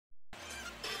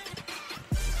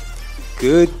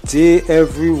Good day,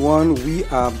 everyone. We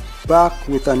are back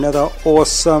with another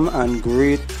awesome and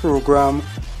great program,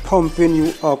 pumping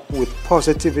you up with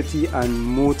positivity and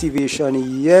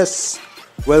motivation. Yes,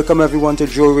 welcome everyone to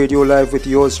Joe Radio Live with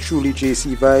yours truly,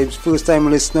 JC Vibes. First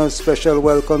time listeners, special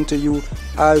welcome to you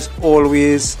as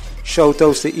always. Shout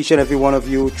outs to each and every one of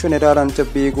you, Trinidad and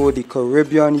Tobago, the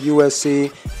Caribbean, USA,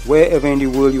 wherever in the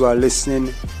world you are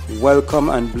listening. Welcome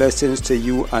and blessings to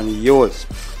you and yours.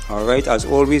 Alright, as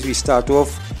always, we start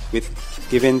off with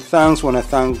giving thanks. Want to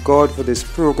thank God for this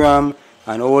program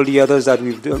and all the others that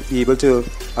we've been able to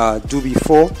do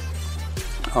before.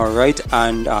 Alright,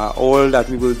 and all that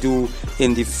we will do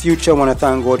in the future. Want to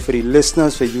thank God for the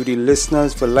listeners, for you the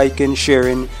listeners, for liking,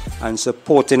 sharing and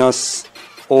supporting us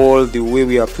all the way.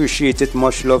 We appreciate it.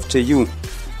 Much love to you.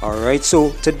 Alright,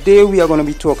 so today we are going to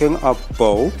be talking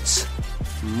about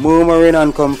murmuring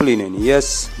and complaining.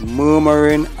 Yes,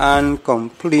 murmuring and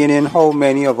complaining. How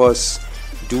many of us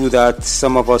do that?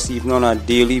 Some of us even on a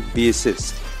daily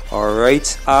basis.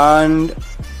 Alright, and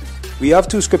we have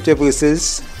two scripture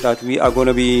verses that we are going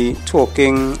to be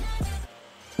talking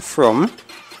from.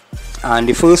 And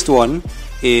the first one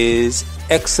is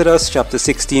Exodus chapter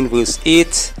 16 verse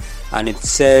 8. And it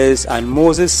says, "And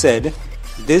Moses said,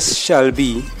 This shall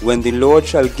be when the Lord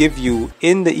shall give you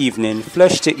in the evening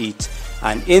flesh to eat,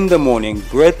 and in the morning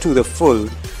bread to the full,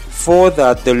 for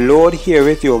that the Lord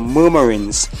heareth your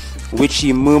murmurings, which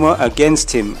ye murmur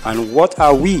against him. And what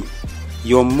are we?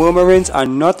 Your murmurings are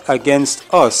not against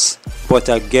us, but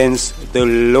against the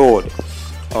Lord."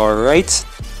 Alright,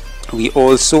 we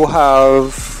also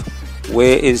have,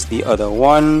 where is the other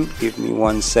one? Give me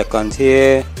 1 second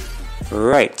here.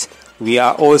 Right, we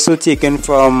are also taken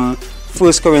from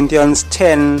 1 Corinthians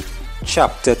 10,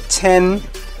 chapter 10,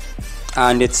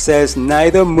 and it says,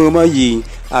 "Neither murmur ye,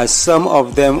 as some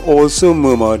of them also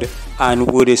murmured,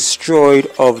 and were destroyed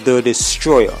of the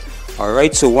destroyer."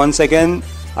 Alright, so once again,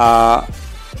 our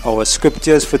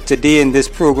scriptures for today in this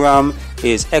program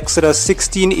is Exodus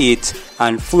 16:8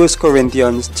 and 1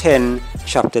 Corinthians 10,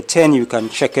 chapter 10. You can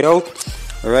check it out.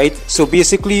 Alright, so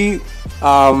basically,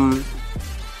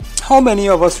 how many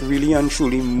of us really and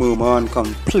truly murmur and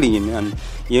complain? And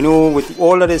with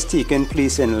all that is taking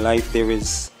place in life,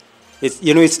 it's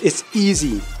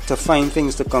easy to find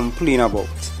things to complain about.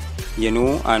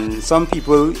 And some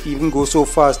people even go so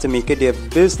far as to make it their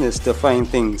business to find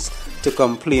things to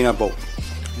complain about.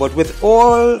 But with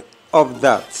all of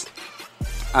that,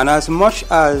 and as much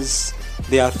as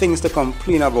there are things to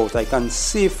complain about, I can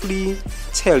safely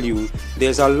tell you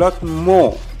there's a lot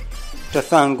more to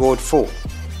thank God for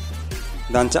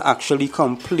than to actually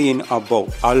complain about.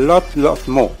 A lot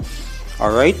more.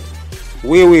 Alright?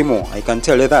 Way more. I can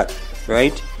tell you that.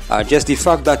 Right? Just the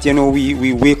fact that,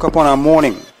 we wake up on a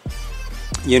morning,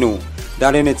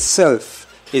 that in itself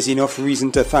is enough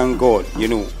reason to thank God.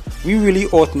 We really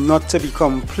ought not to be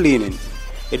complaining.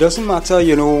 It doesn't matter,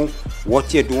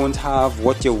 what you don't have,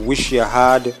 what you wish you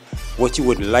had, what you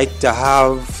would like to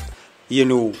have.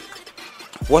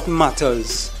 What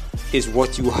matters is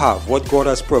what you have, what God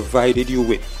has provided you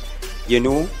with.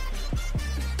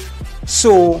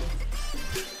 So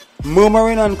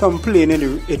murmuring and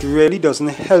complaining, it really doesn't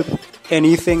help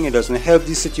anything. It doesn't help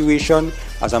the situation.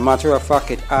 As a matter of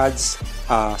fact, it adds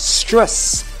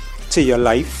stress to your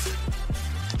life,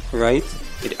 right?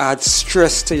 It adds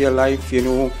stress to your life,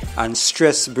 and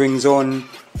stress brings on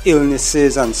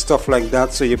illnesses and stuff like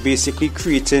that. So you're basically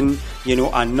creating,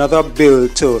 another bill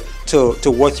to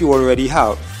what you already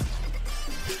have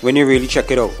when you really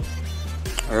check it out.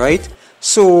 Alright?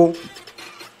 So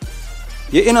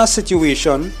you're in a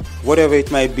situation, whatever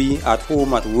it might be, at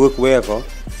home, at work, wherever,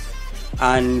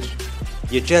 and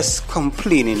you're just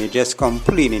complaining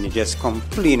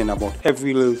about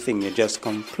every little thing. You're just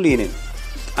complaining.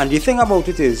 And the thing about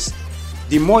it is,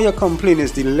 the more you complain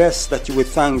is the less that you would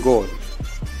thank God.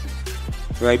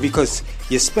 Right? Because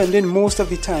you're spending most of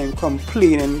the time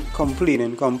complaining.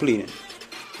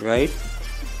 Right?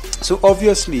 So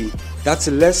obviously, that's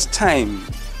less time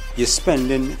you're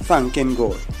spending thanking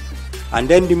God. And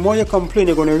then the more you complain,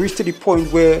 you're going to reach to the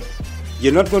point where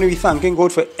you're not going to be thanking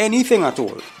God for anything at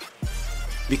all.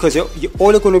 Because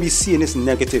all you're going to be seeing is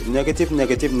negative.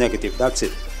 That's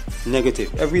it.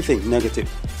 Negative. Everything negative.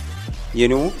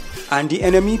 And the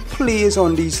enemy plays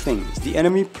on these things. The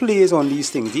enemy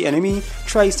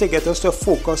tries to get us to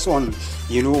focus on,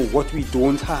 what we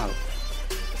don't have.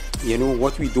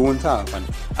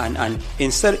 And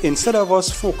instead of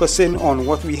us focusing on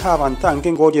what we have and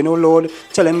thanking God, Lord,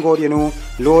 telling God,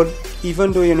 Lord,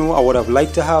 even though, I would have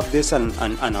liked to have this and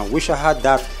I wish I had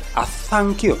that, I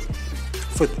thank you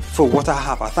for what I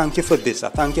have. I thank you for this. I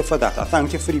thank you for that. I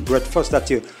thank you for the breakfast that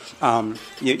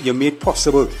you made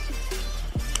possible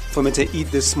for me to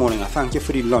eat this morning. I thank you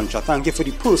for the lunch. I thank you for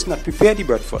the person that prepared the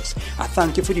breakfast. I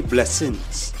thank you for the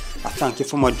blessings. I thank you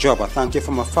for my job. I thank you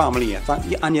for my family.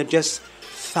 And you just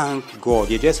thank God.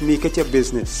 You just make it your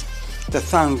business to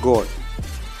thank God.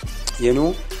 You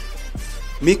know,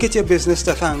 make it your business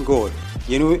to thank God.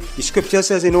 You know, the scripture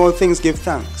says in all things give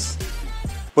thanks.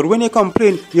 But when you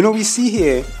complain, you know, we see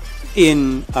here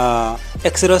in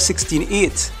Exodus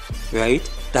 16:8, right,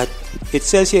 that it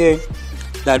says here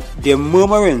that their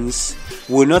murmurings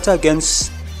were not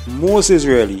against Moses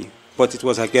really, but it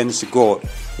was against God.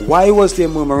 Why was their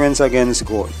murmurings against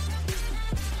God?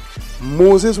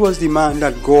 Moses was the man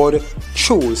that God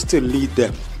chose to lead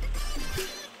them.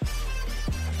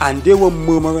 And they were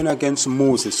murmuring against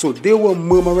Moses. So they were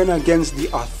murmuring against the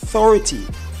authority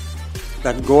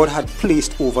that God had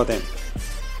placed over them.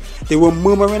 They were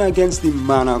murmuring against the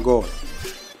man of God.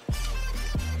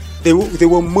 They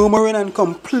were murmuring and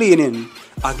complaining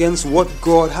against what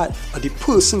God had, or the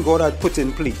person God had put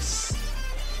in place.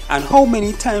 And how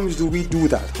many times do we do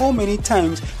that? How many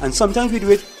times? And sometimes we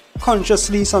do it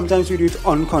consciously, sometimes we do it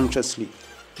unconsciously.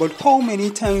 But how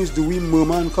many times do we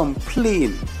murmur and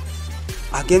complain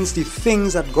against the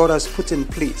things that God has put in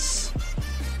place?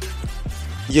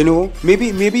 You know, maybe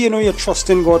you know you're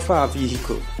trusting God for a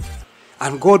vehicle,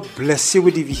 and God bless you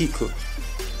with the vehicle.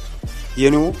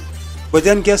 You know, but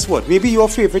then guess what? Maybe your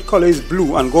favorite color is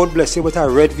blue, and God bless you with a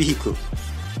red vehicle.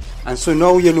 And so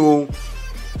now you know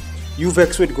you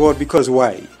vex with God because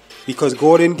why? Because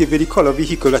God didn't give you the color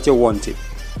vehicle that you wanted.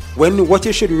 When what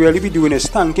you should really be doing is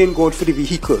thanking God for the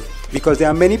vehicle, because there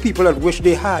are many people that wish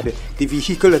they had the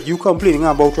vehicle that you're complaining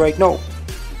about right now.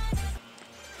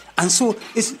 And so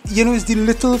it's the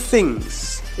little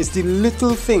things. It's the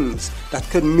little things that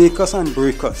can make us and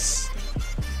break us.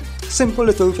 Simple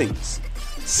little things.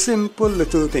 Simple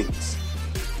little things.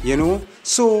 You know?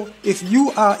 So if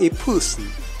you are a person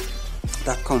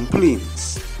that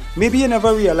complains, maybe you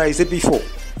never realized it before.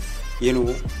 You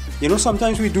know,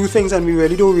 sometimes we do things and we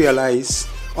really don't realize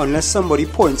unless somebody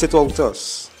points it out to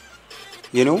us.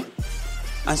 You know?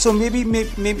 And so maybe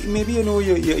you know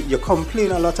you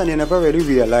complain a lot and you never really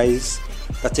realize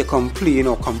that you complain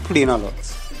a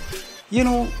lot. You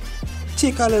know,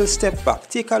 take a little step back,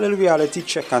 take a little reality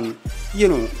check, and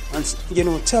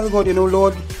tell God,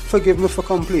 Lord, forgive me for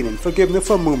complaining, forgive me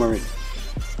for murmuring,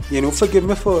 forgive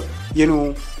me for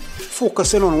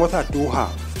focusing on what I do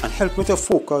have, and help me to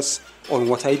focus on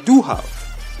what I do have.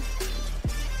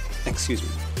 Excuse me.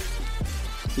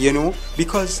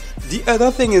 Because the other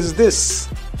thing is this: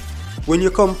 when you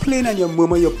complain and you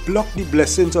murmur, you block the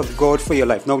blessings of God for your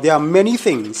life. Now, there are many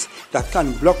things that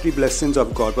can block the blessings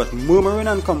of God, but murmuring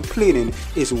and complaining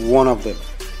is one of them.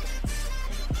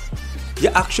 You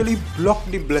actually block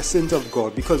the blessings of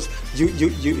God because you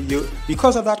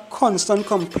because of that constant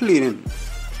complaining.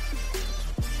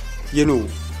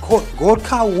 God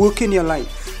can't work in your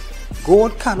life.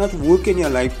 God cannot work in your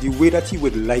life the way that He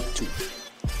would like to,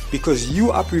 because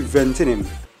you are preventing Him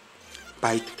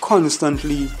by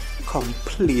constantly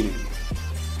complaining.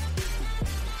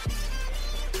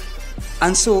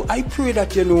 And so I pray that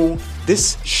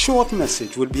this short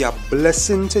message would be a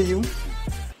blessing to you.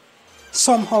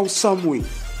 Somehow, some way,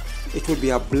 it would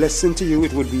be a blessing to you.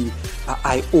 It would be an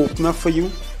eye-opener for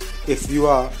you. If you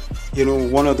are,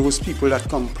 one of those people that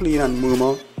complain and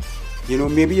murmur,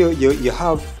 maybe you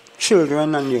have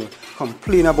children and you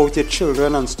complain about your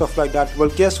children and stuff like that. Well,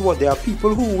 guess what? There are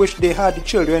people who wish they had the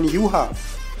children you have,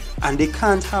 and they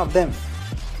can't have them.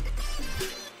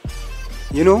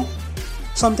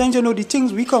 Sometimes the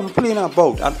things we complain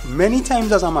about, and many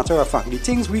times as a matter of fact, the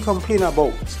things we complain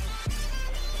about,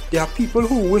 there are people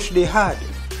who wish they had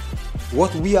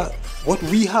what we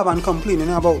have and complaining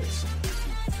about.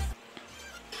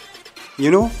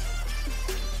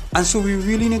 And so we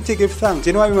really need to give thanks.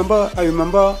 I remember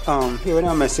hearing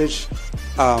a message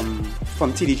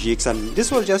from T.D. Jakes, and this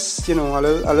was just a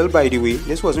little by the way.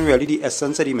 This wasn't really the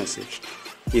essence of the message,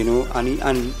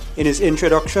 and in his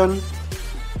introduction,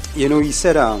 he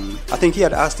said I think he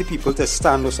had asked the people to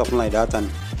stand or something like that, and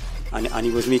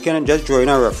he was making and just drawing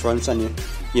a reference, and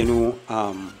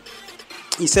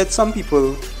he said some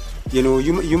people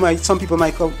some people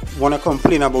might want to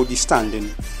complain about the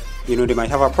standing. They might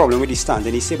have a problem with the stand.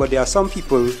 And he said, but there are some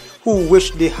people who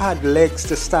wish they had legs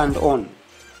to stand on.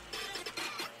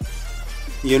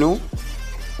 You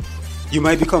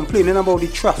might be complaining about the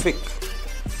traffic.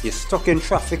 You're stuck in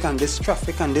traffic and this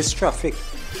traffic and this traffic.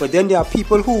 But then there are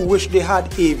people who wish they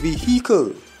had a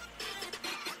vehicle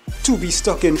to be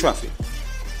stuck in traffic.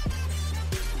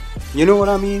 You know what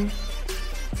I mean?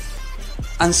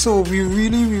 And so we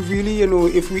really,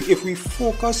 if we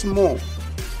focus more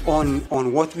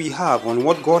on what we have, on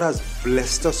what God has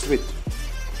blessed us with,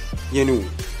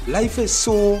 life is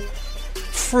so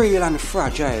frail and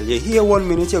fragile. You're here one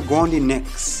minute, you're gone the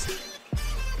next.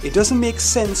 It doesn't make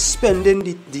sense spending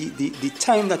the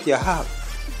time that you have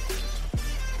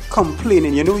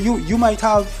complaining. You might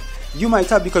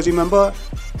have, because remember,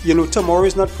 tomorrow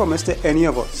is not promised to any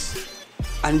of us.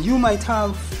 And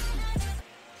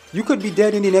you could be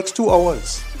dead in the next 2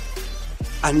 hours.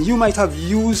 And you might have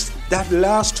used that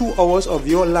last 2 hours of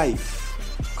your life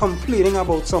complaining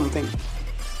about something.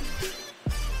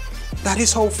 That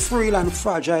is how frail and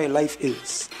fragile life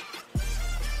is.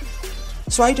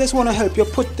 So I just want to help you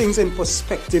put things in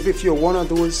perspective if you're one of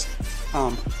those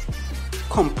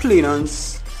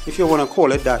complainants, if you want to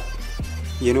call it that.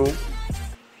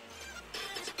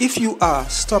 If you are,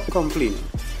 stop complaining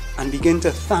and begin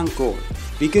to thank God.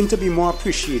 Begin to be more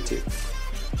appreciative,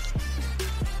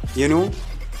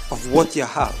 of what you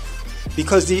have.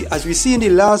 Because as we see in the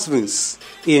last verse,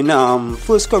 in 1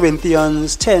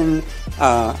 Corinthians 10,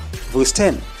 verse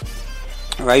 10,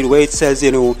 right, where it says,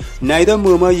 neither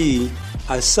murmur ye,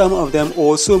 as some of them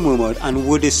also murmured and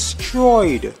were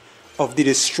destroyed of the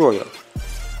destroyer.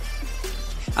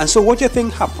 And so what do you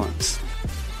think happens?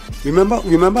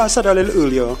 Remember I said a little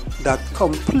earlier that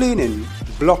complaining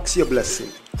blocks your blessing.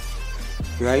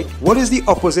 Right? What is the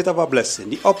opposite of a blessing?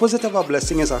 The opposite of a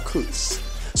blessing is a curse.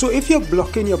 So if you're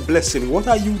blocking your blessing, what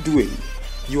are you doing?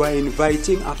 You are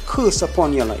inviting a curse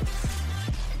upon your life.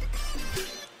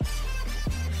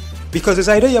 Because it's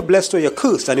either you're blessed or you're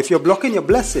cursed. And if you're blocking your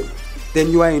blessing,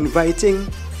 then you are inviting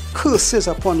curses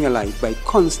upon your life by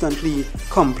constantly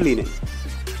complaining.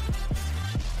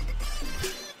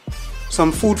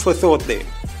 Some food for thought there.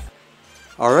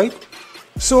 Alright?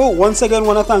 So once again, I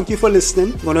want to thank you for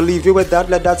listening. I'm going to leave you with that.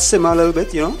 Let that simmer a little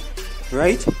bit,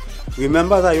 Right?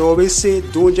 Remember, as I always say,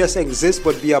 don't just exist,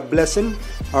 but be a blessing.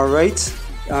 Alright?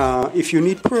 If you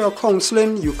need prayer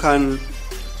counseling, you can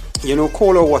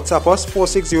call or WhatsApp us,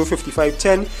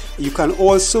 460-5510. You can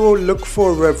also look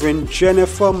for Reverend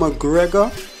Jennifer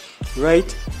McGregor,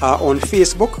 right, on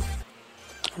Facebook,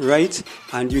 right?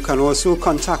 And you can also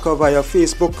contact her via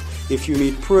Facebook if you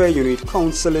need prayer, you need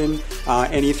counseling,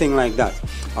 anything like that.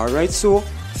 All right, so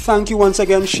thank you once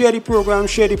again. Share the program.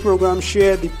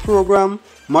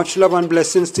 Much love and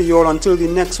blessings to you all. Until the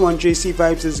next one, JC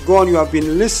Vibes is gone. You have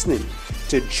been listening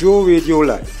to Joe Radio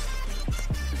Live.